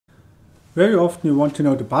Very often you want to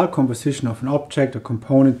know the bulk composition of an object, a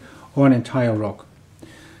component, or an entire rock.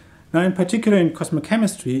 Now, in particular in cosmic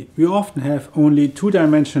chemistry, we often have only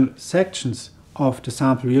two-dimensional sections of the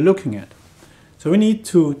sample we are looking at. So we need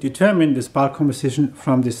to determine this bulk composition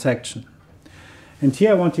from this section. And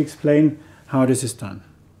here I want to explain how this is done.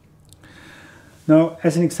 Now,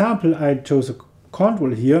 as an example, I chose a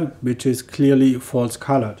chondrule here, which is clearly false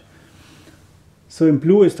colored. So in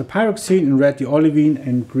blue is the pyroxene, in red the olivine,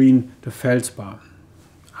 and green the feldspar.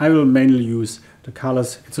 I will mainly use the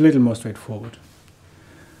colors, it's a little more straightforward.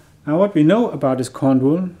 Now what we know about this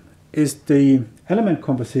chondrule is the element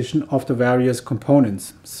composition of the various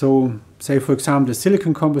components. So say for example the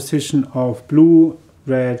silicon composition of blue,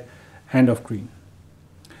 red and of green.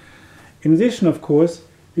 In addition, of course,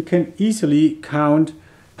 we can easily count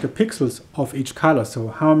the pixels of each color, so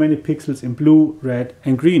how many pixels in blue, red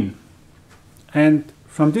and green. And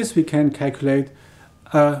from this we can calculate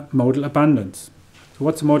a modal abundance. So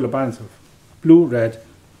what's the modal abundance of blue, red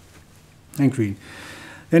and green?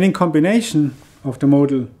 Then in combination of the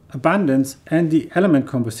modal abundance and the element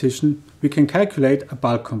composition, we can calculate a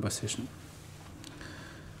bulk composition.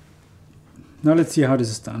 Now let's see how this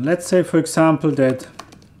is done. Let's say for example that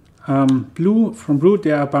from blue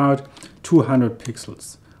there are about 200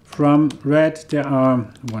 pixels. From red there are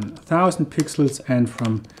 1000 pixels, and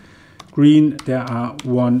from green there are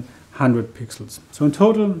 100 pixels. So in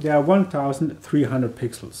total there are 1300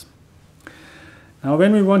 pixels. Now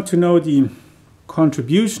when we want to know the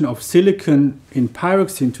contribution of silicon in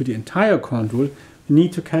pyroxene to the entire chondrule, we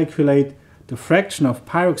need to calculate the fraction of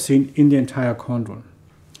pyroxene in the entire chondrule.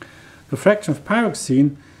 The fraction of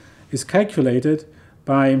pyroxene is calculated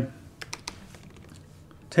by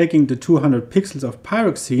taking the 200 pixels of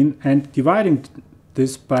pyroxene and dividing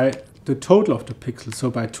this by the total of the pixels, so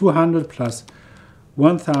by 200 plus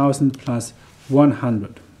 1000 plus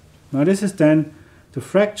 100. Now this is then the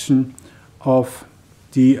fraction of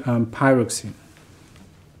the pyroxene.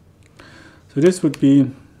 So this would be,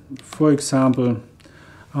 for example,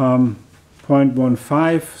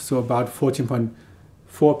 0.15, so about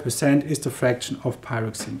 14.4% is the fraction of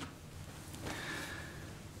pyroxene.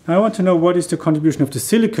 Now I want to know what is the contribution of the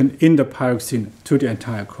silicon in the pyroxene to the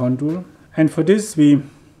entire chondrule, and for this we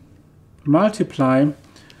multiply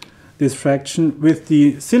this fraction with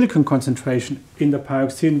the silicon concentration in the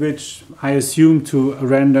pyroxene, which I assume to a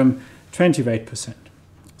random 20 weight percent.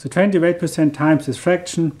 So 20 weight percent times this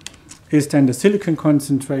fraction is then the silicon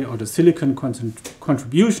concentrate, or the silicon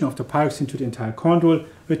contribution of the pyroxene to the entire chondrule,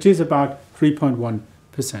 which is about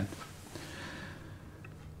 3.1%.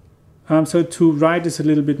 So to write this a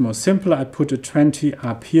little bit more simple, I put a 20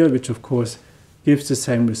 up here, which of course gives the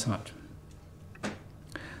same result.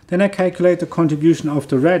 Then I calculate the contribution of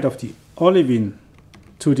the red, of the olivine,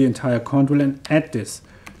 to the entire chondrule and add this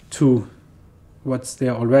to what's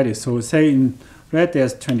there already. So say in red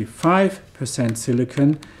there's 25%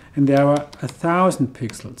 silicon and there are 1000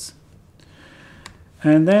 pixels.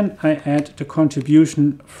 And then I add the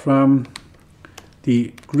contribution from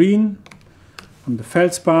the green, from the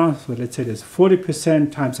feldspar, so let's say there's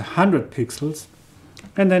 40% times 100 pixels,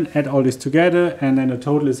 and then add all this together, and then the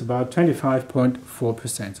total is about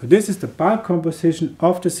 25.4%. So this is the bulk composition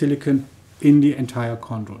of the silicon in the entire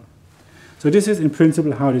chondrule. So this is in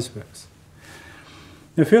principle how this works.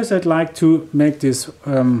 Now first I'd like to make this,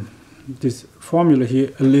 this formula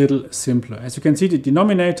here a little simpler. As you can see, the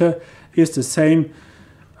denominator is the same,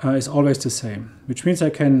 is always the same, which means I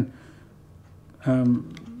can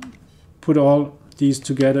put all these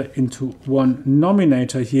together into one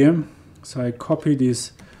nominator here. So I copy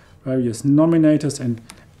these various nominators and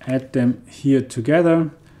add them here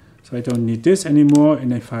together. So I don't need this anymore.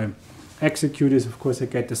 And if I execute this, of course, I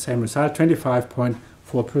get the same result,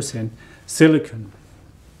 25.4% silicon.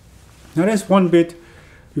 Now there's one bit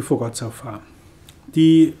we forgot so far.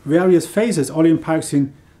 The various phases, olivine,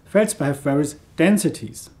 pyroxene, feldspar, have various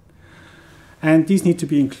densities. And these need to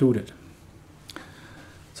be included.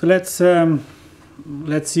 So let's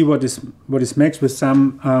see what this makes with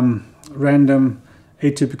some random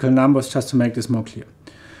atypical numbers, just to make this more clear.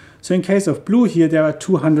 So in case of blue here, there are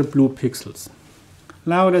 200 blue pixels.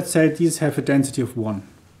 Now let's say these have a density of 1.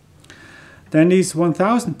 Then these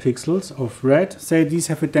 1000 pixels of red, say these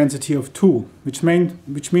have a density of 2, which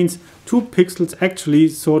means 2 pixels actually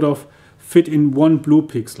sort of fit in one blue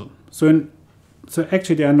pixel. So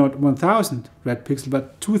actually they are not 1000 red pixels,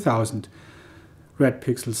 but 2000 red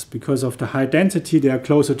pixels. Because of the high density, they are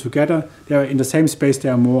closer together. They are in the same space,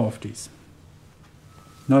 there are more of these.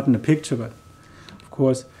 Not in the picture, but of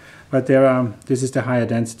course. But this is the higher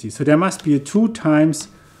density. So there must be a 2 times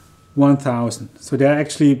 1000. So there are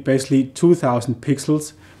actually basically 2000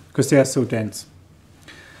 pixels because they are so dense.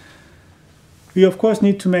 We of course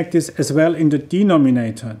need to make this as well in the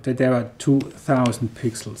denominator, that there are 2000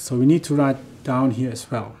 pixels. So we need to write down here as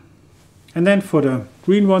well. And then for the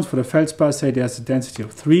green ones, for the feldspar, say there's a density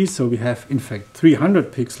of 3, so we have in fact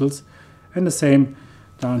 300 pixels. And the same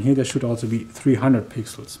down here, there should also be 300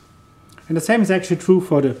 pixels. And the same is actually true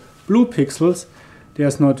for the blue pixels.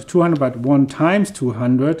 There's not 200, but 1 times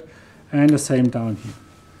 200, and the same down here.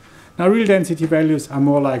 Now real density values are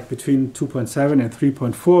more like between 2.7 and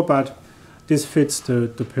 3.4, but this fits the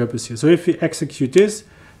purpose here. So if we execute this,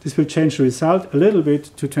 this will change the result a little bit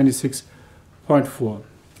to 26.4.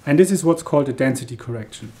 And this is what's called a density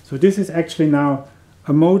correction. So this is actually now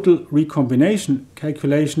a modal recombination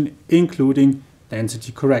calculation including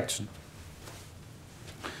density correction.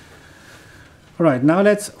 All right, now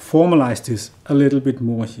let's formalize this a little bit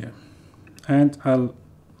more here. And I'll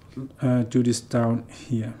do this down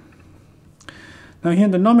here. Now here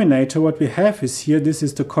in the denominator, what we have is here, this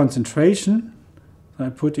is the concentration. I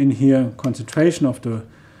put in here concentration of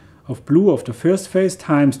blue of the first phase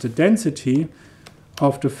times the density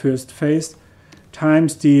of the first phase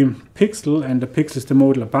times the pixel, and the pixel is the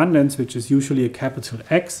modal abundance, which is usually a capital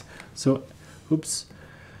X. So,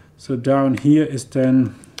 so down here is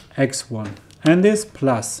then X1. And this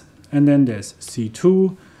plus, and then there's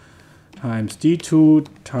C2 times D2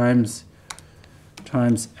 times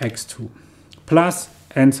X2, plus,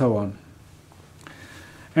 and so on.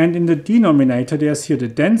 And in the denominator, there's here the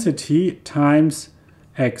density times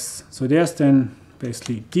X. So there's then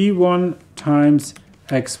basically D1 times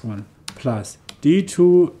X1 plus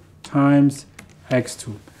D2 times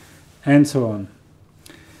X2, and so on.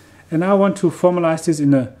 And I want to formalize this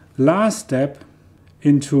in the last step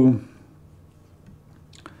into,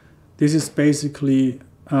 this is basically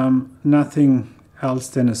nothing else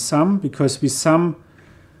than a sum, because we sum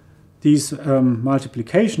these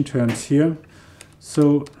multiplication terms here.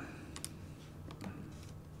 So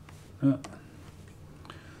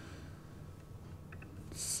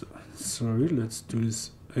sorry, let's do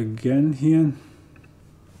this again here.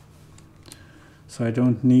 So I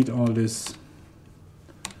don't need all this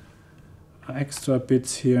extra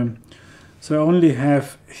bits here. So I only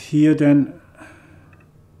have here then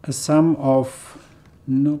a sum of,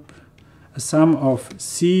 a sum of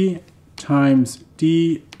C times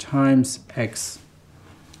D times X.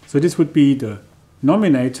 So this would be the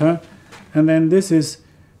denominator, and then this is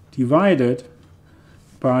divided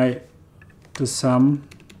by the sum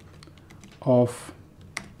of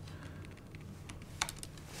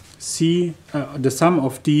C, the sum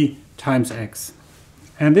of D times X.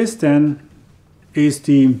 And this then is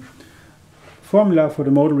the formula for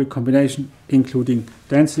the modal recombination including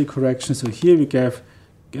density correction. So here we get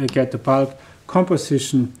the bulk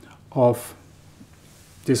composition of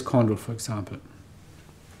this chondrule, for example.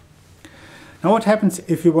 Now what happens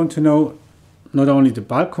if you want to know not only the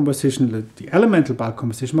bulk composition, the elemental bulk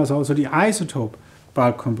composition, but also the isotope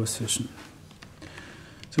bulk composition?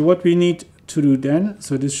 So what we need to do then,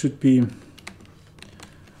 so this should be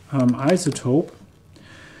isotope.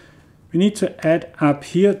 We need to add up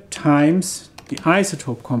here times the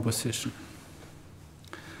isotope composition.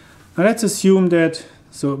 Now let's assume that,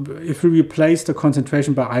 so if we replace the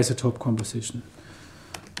concentration by isotope composition,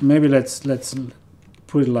 maybe let's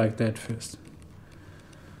put it like that first.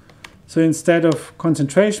 So instead of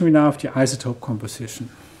concentration, we now have the isotope composition.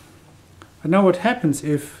 And now what happens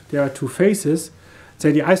if there are two phases?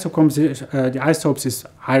 Say the isotopes is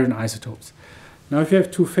iron isotopes. Now if you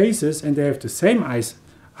have two phases and they have the same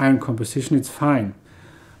iron composition, it's fine.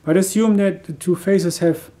 But assume that the two phases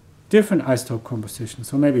have different isotope compositions.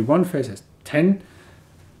 So maybe one phase has 10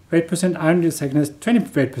 weight% iron, the second has 20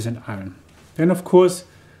 weight% iron. Then of course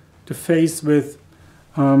the phase with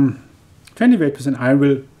 20 weight% iron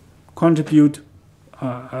will contribute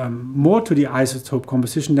more to the isotope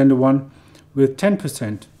composition than the one with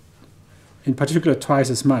 10%. In particular, twice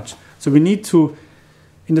as much. So we need to,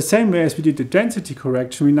 in the same way as we did the density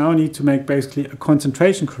correction, we now need to make basically a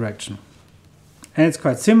concentration correction. And it's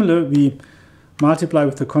quite similar. We multiply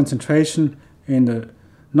with the concentration in the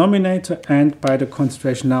numerator and by the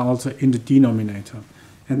concentration now also in the denominator.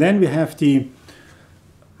 And then we have the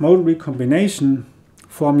modal recombination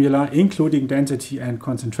formula including density and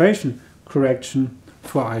concentration correction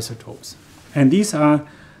for isotopes. And these are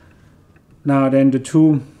now then the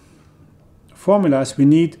two formulas we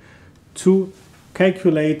need to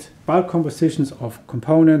calculate bulk compositions of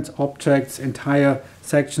components, objects, entire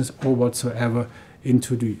sections or whatsoever in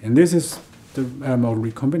 2D. And this is the modal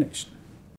recombination.